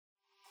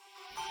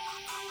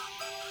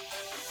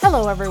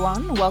Hello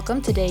everyone,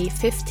 welcome to day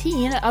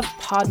 15 of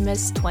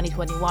Podmas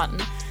 2021,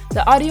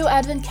 the audio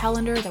advent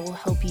calendar that will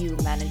help you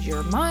manage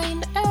your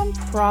mind and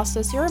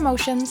process your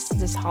emotions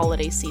this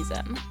holiday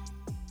season.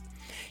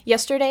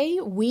 Yesterday,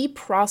 we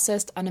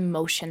processed an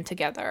emotion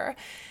together,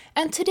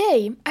 and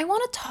today I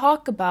want to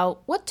talk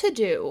about what to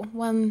do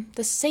when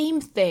the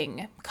same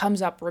thing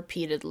comes up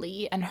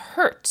repeatedly and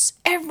hurts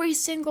every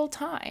single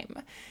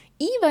time,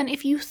 even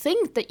if you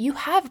think that you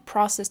have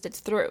processed it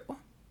through.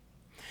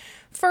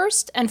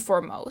 First and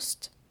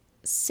foremost,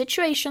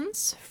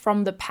 situations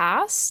from the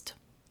past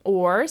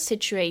or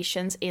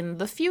situations in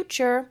the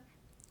future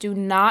do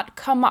not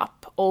come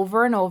up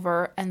over and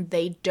over, and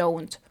they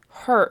don't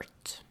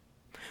hurt.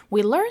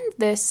 We learned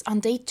this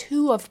on day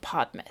 2 of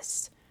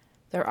Podmas.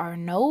 There are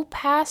no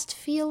past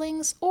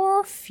feelings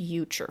or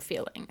future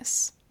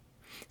feelings.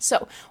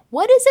 So,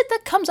 what is it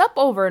that comes up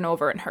over and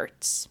over and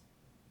hurts?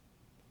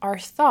 Our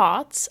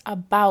thoughts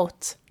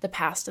about the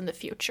past and the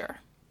future.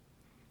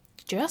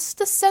 Just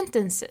the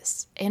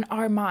sentences in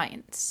our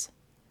minds.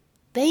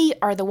 They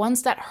are the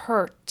ones that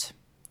hurt,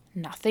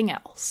 nothing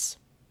else.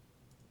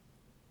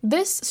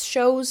 This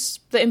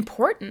shows the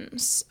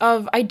importance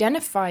of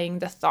identifying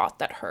the thought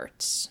that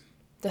hurts.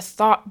 The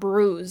thought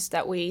bruise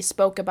that we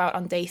spoke about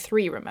on day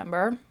 3,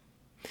 remember?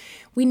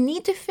 We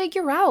need to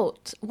figure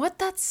out what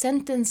that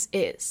sentence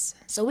is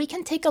so we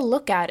can take a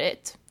look at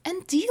it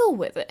and deal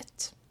with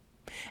it.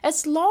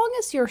 As long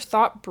as your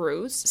thought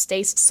bruise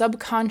stays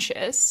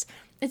subconscious,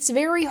 it's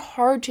very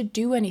hard to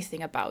do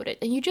anything about it,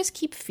 and you just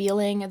keep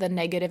feeling the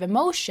negative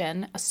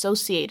emotion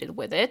associated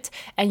with it,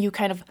 and you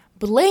kind of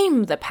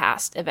blame the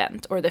past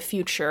event or the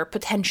future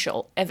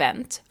potential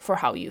event for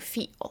how you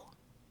feel.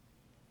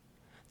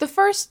 The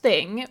first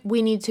thing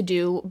we need to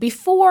do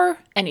before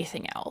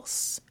anything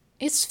else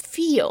is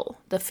feel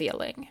the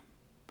feeling.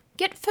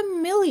 Get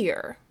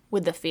familiar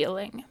with the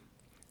feeling.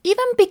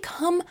 Even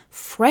become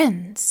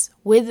friends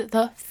with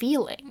the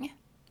feeling.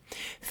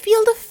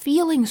 Feel the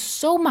feeling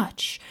so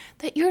much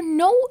that you're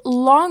no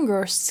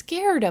longer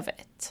scared of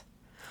it.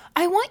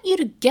 I want you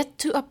to get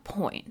to a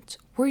point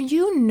where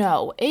you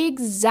know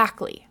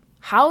exactly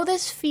how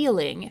this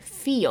feeling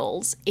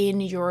feels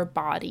in your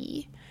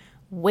body,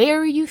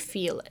 where you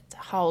feel it,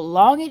 how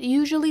long it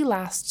usually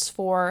lasts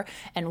for,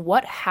 and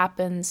what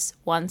happens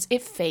once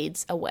it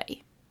fades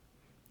away.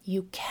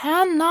 You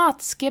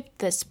cannot skip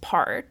this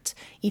part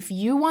if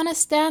you want to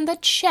stand a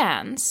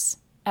chance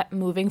at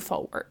moving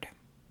forward.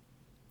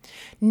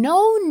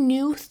 No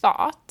new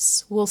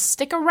thoughts will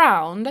stick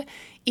around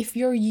if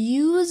you're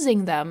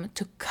using them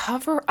to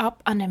cover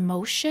up an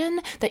emotion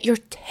that you're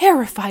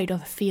terrified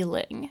of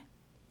feeling.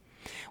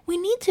 We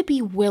need to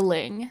be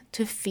willing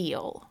to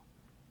feel,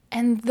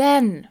 and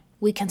then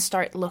we can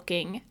start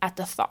looking at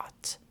the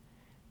thought.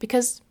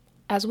 Because,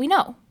 as we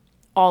know,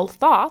 all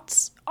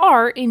thoughts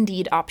are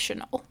indeed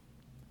optional.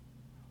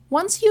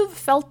 Once you've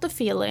felt the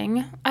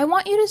feeling, I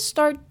want you to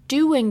start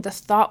doing the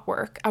thought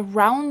work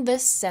around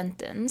this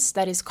sentence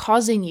that is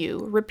causing you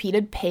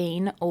repeated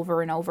pain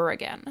over and over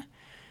again.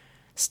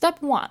 Step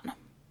 1.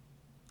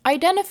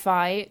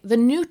 Identify the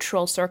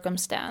neutral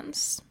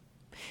circumstance.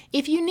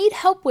 If you need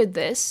help with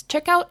this,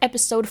 check out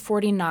episode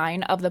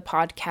 49 of the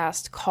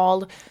podcast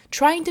called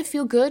Trying to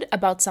Feel Good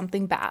About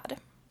Something Bad.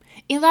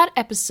 In that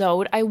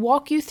episode, I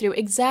walk you through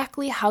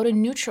exactly how to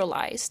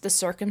neutralize the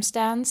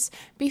circumstance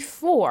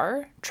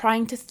before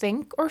trying to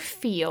think or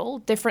feel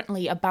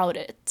differently about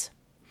it.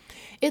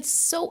 It's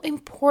so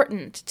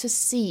important to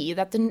see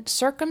that the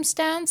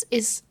circumstance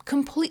is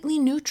completely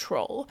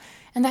neutral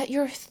and that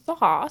your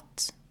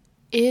thought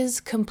is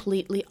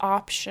completely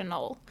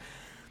optional.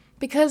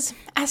 Because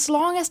as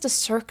long as the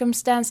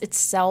circumstance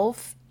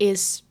itself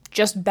is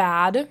just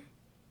bad,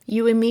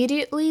 you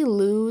immediately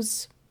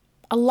lose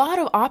a lot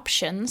of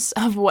options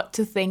of what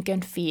to think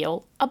and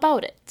feel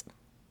about it.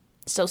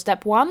 So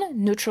step 1,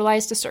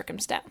 neutralize the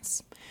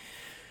circumstance.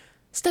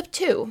 Step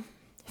 2,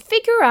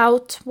 figure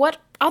out what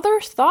other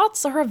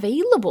thoughts are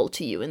available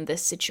to you in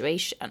this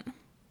situation.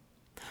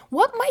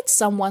 What might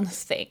someone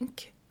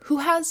think who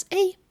has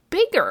a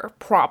bigger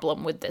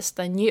problem with this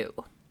than you?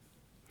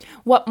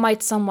 What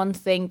might someone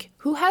think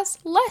who has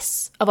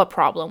less of a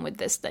problem with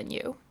this than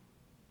you?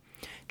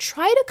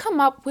 Try to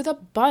come up with a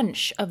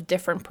bunch of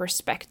different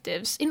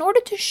perspectives in order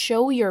to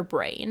show your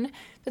brain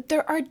that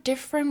there are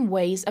different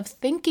ways of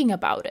thinking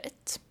about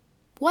it.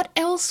 What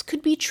else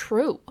could be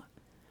true?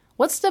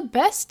 What's the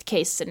best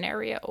case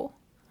scenario?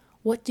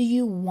 What do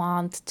you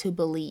want to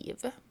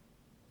believe?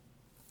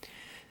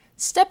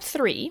 Step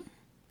 3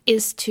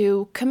 is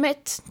to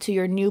commit to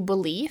your new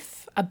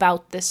belief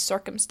about this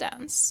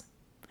circumstance.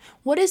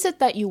 What is it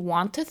that you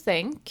want to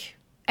think,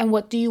 and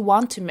what do you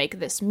want to make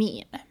this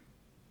mean?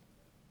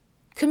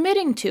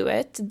 Committing to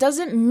it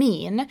doesn't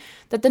mean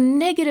that the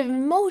negative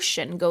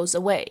emotion goes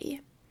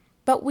away,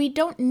 but we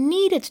don't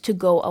need it to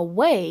go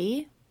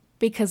away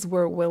because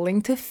we're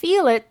willing to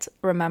feel it,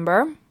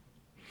 remember?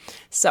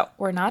 So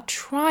we're not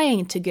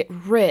trying to get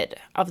rid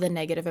of the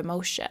negative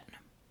emotion.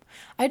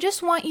 I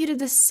just want you to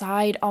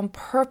decide on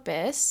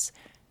purpose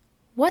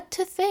what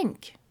to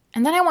think,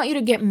 and then I want you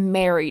to get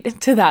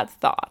married to that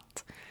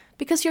thought.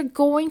 because you're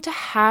going to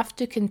have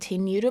to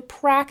continue to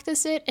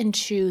practice it and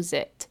choose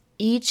it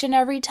each and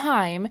every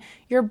time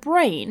your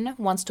brain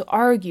wants to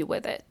argue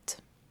with it.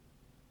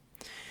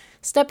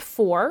 Step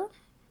 4,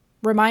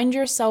 remind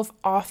yourself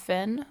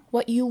often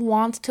what you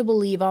want to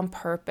believe on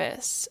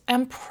purpose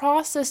and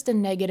process the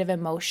negative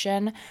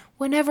emotion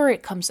whenever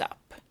it comes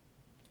up.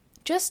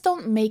 Just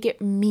don't make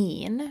it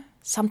mean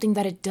something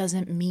that it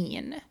doesn't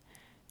mean.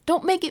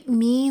 Don't make it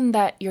mean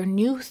that your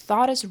new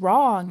thought is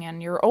wrong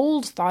and your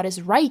old thought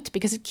is right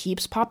because it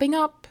keeps popping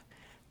up.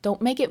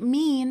 Don't make it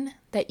mean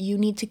that you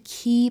need to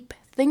keep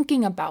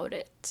thinking about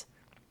it.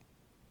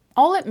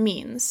 All it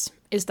means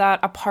is that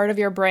a part of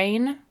your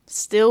brain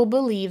still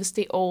believes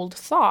the old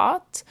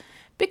thought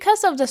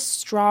because of the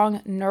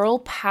strong neural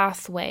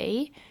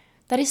pathway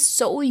that is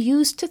so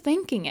used to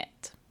thinking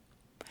it.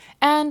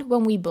 And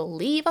when we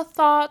believe a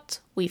thought,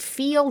 we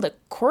feel the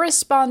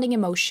corresponding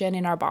emotion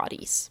in our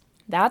bodies.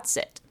 That's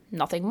it.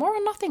 Nothing more,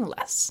 nothing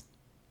less.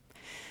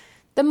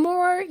 The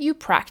more you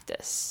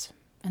practice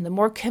and the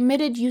more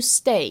committed you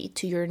stay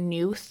to your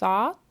new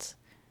thought,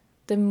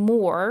 the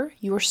more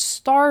you're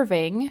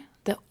starving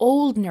the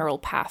old neural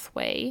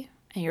pathway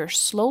and you're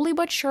slowly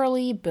but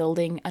surely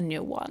building a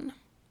new one.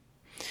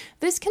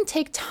 This can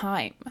take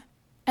time.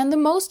 And the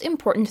most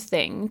important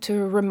thing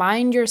to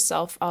remind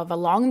yourself of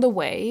along the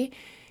way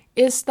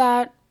is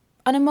that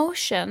an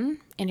emotion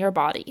in your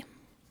body,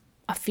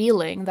 a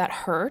feeling that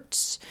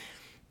hurts,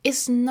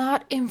 is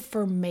not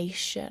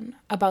information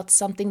about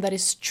something that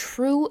is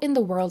true in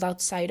the world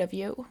outside of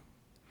you.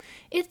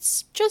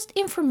 It's just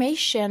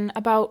information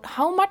about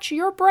how much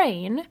your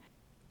brain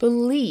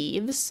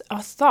believes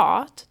a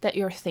thought that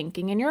you're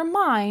thinking in your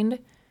mind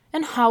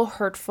and how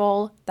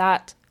hurtful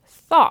that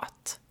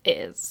thought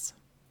is.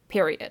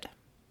 Period.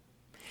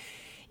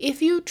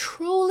 If you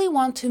truly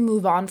want to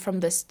move on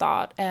from this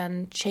thought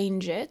and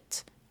change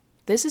it,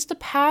 this is the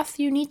path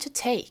you need to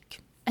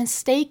take. And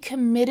stay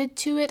committed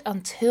to it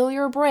until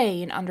your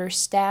brain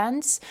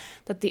understands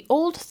that the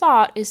old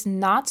thought is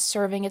not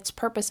serving its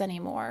purpose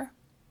anymore.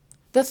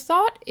 The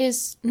thought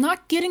is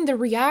not getting the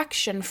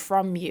reaction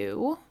from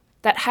you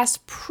that has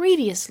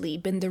previously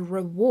been the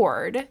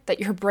reward that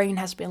your brain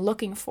has been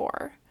looking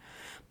for.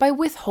 By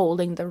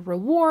withholding the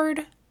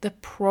reward, the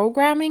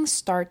programming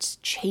starts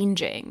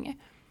changing.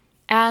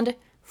 And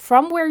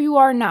from where you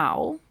are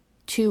now,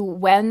 to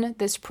when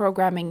this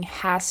programming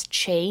has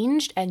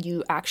changed and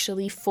you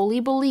actually fully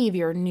believe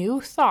your new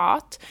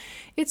thought,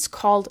 it's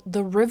called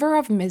the river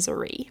of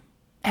misery.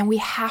 And we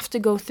have to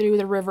go through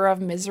the river of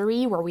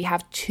misery where we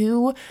have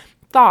two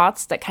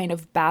thoughts that kind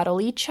of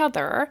battle each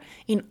other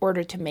in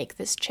order to make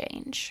this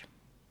change.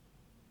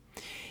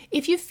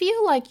 If you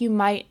feel like you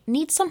might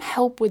need some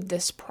help with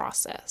this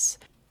process,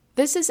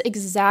 this is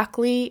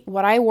exactly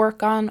what I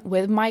work on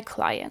with my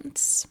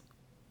clients.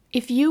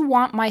 If you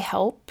want my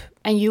help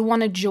and you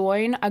want to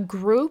join a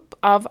group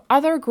of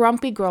other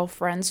grumpy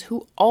girlfriends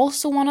who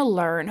also want to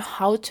learn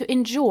how to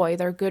enjoy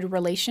their good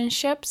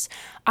relationships,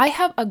 I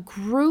have a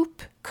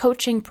group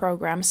coaching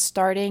program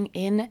starting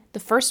in the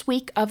first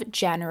week of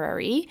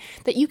January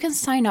that you can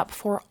sign up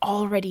for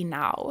already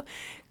now.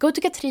 Go to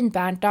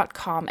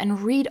katrinbernt.com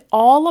and read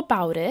all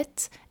about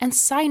it and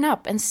sign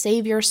up and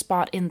save your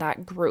spot in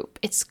that group.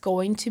 It's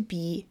going to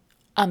be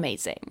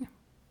amazing.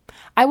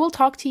 I will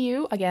talk to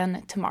you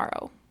again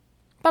tomorrow.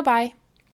 Bye-bye.